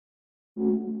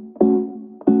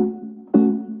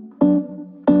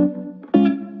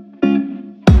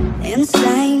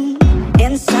Insane,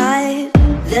 inside,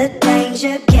 the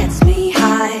danger gets me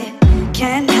high.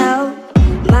 Can't help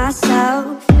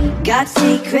myself, got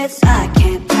secrets I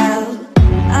can't tell.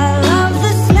 I love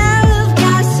the smell of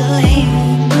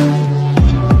gasoline,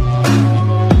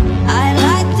 I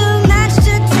like the match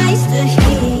to taste the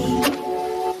heat.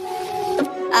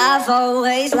 I've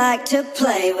always liked to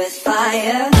play with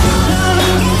fire.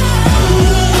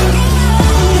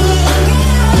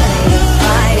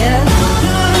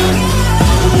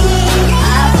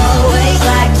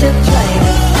 To play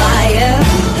with fire,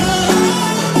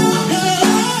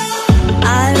 I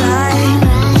like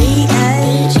the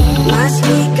edge. My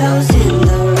speed goes in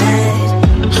the red.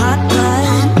 Hot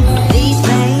blood, these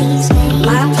veins.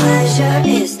 My pleasure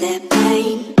is their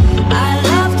pain. I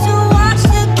love to watch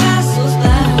the castles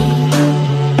burn.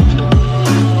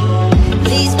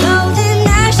 These golden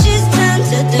ashes turn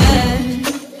to dirt.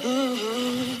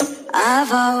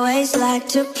 I've always liked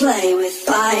to play with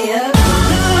fire.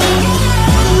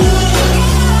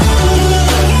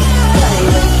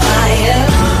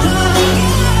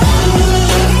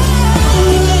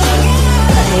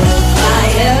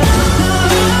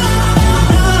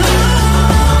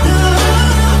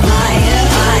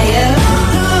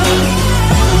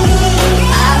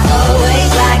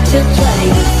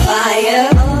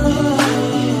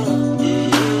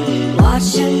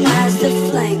 Watching as the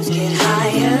flames get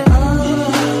higher.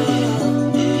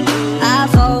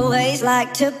 I've always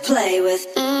liked to play with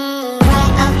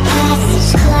rite of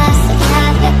passage, classic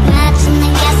habit, match in the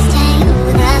gas tank.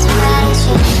 Ooh, that's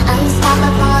pressure.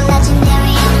 Unstoppable,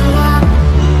 legendary animal.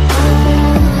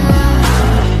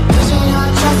 Digital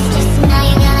justice, now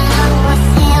you gotta know what's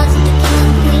hell to the king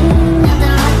and queen of the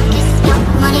ruckus. Young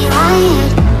money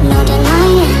wired, no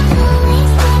denying.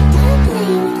 Always like to play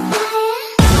with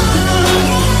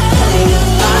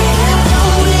fire. play with fire.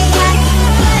 Always like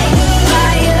to play with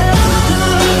fire.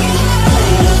 Play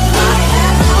with fire.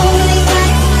 Always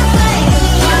like to play with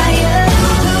fire.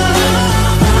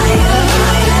 Fire,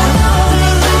 fire.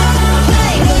 Always like to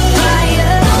play with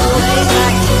fire. Always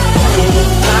like to play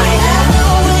with fire.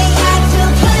 Always like to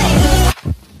play with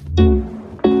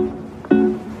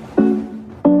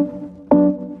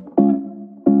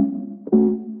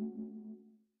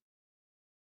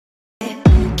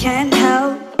Can't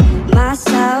help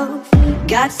myself,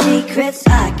 got secrets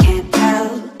I can't tell.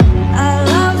 I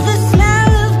love the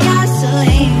smell of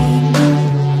gasoline,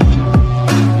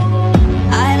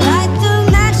 I like the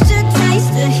match to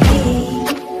taste the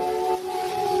heat.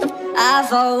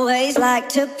 I've always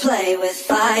liked to play with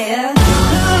fire.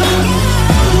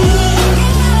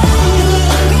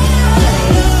 Play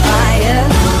with fire.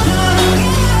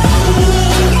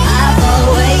 I've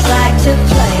always liked to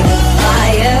play with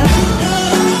fire.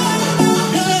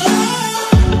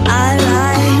 I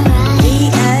like the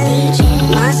edge.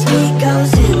 My speed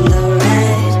goes in the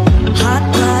red. Hot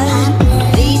blood,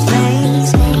 these veins.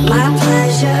 My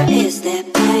pleasure is their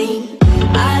pain.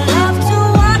 I love to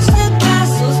watch the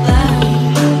castles burn.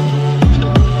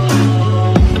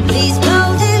 These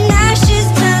golden ashes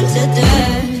turn to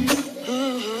dirt.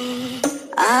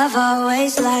 I've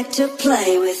always liked to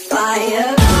play with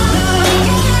fire.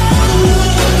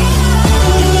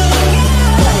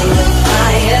 Play with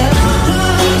fire.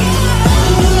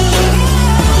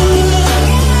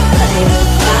 Play with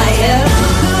fire.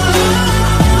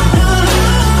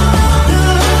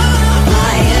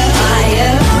 Fire,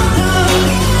 fire.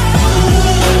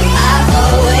 I've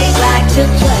always liked to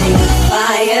play with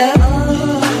fire.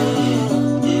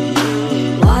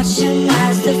 Watching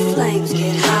as the flames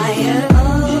get higher.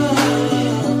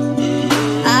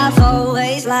 I've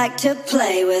always liked to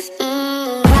play with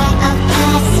rite of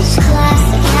passage,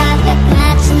 classic habit,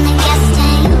 match in the gas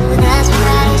tank. Ooh, that's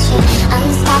pressure.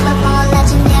 Unstoppable,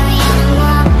 legendary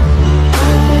animal.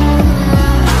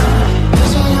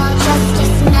 Digital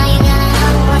justice, now you gotta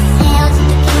know what's hell to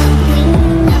the king and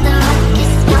queen of the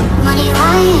ruckus. Young money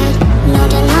wired, no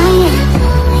denying.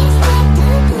 Always like to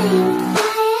play with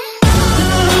fire.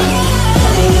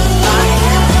 play with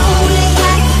fire. Always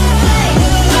like to play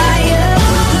with fire.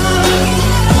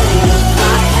 Play with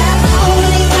fire.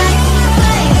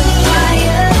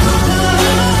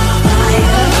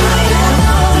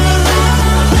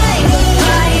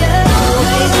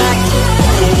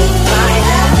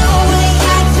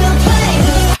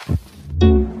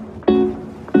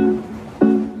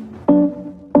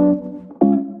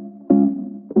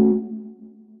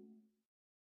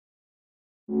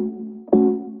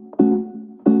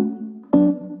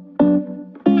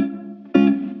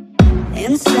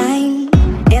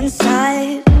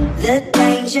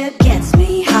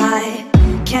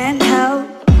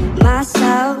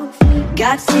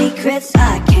 got secrets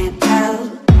I can't tell.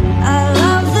 I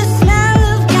love the smell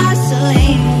of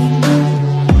gasoline.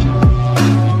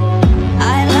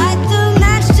 I like the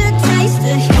match to taste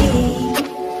the heat.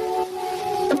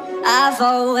 I've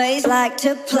always liked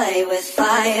to play with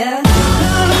fire.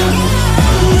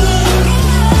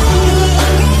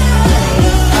 Play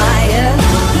with fire.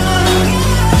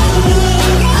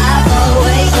 I've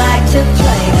always liked to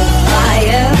play with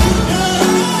fire.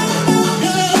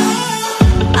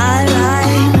 I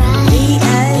like the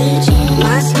edge.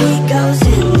 My speed goes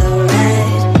in the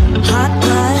red. Hot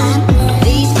blood,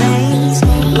 these veins.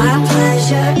 My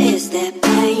pleasure is their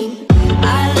pain.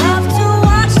 I love to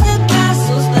watch the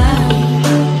castles burn.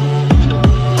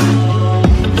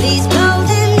 These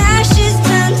golden ashes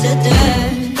turn to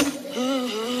dirt.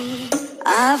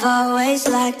 I've always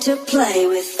liked to play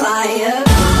with fire.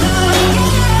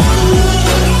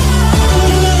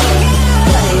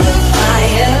 Play with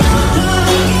fire.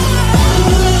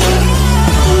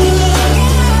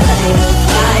 Play with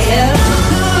fire.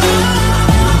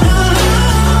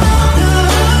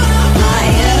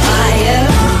 Fire, fire.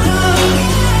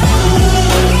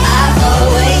 I've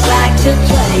always liked to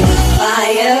play with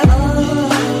fire.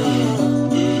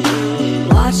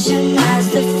 Watching as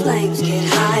the flames get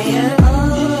higher.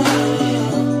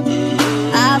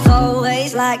 I've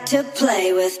always liked to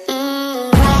play with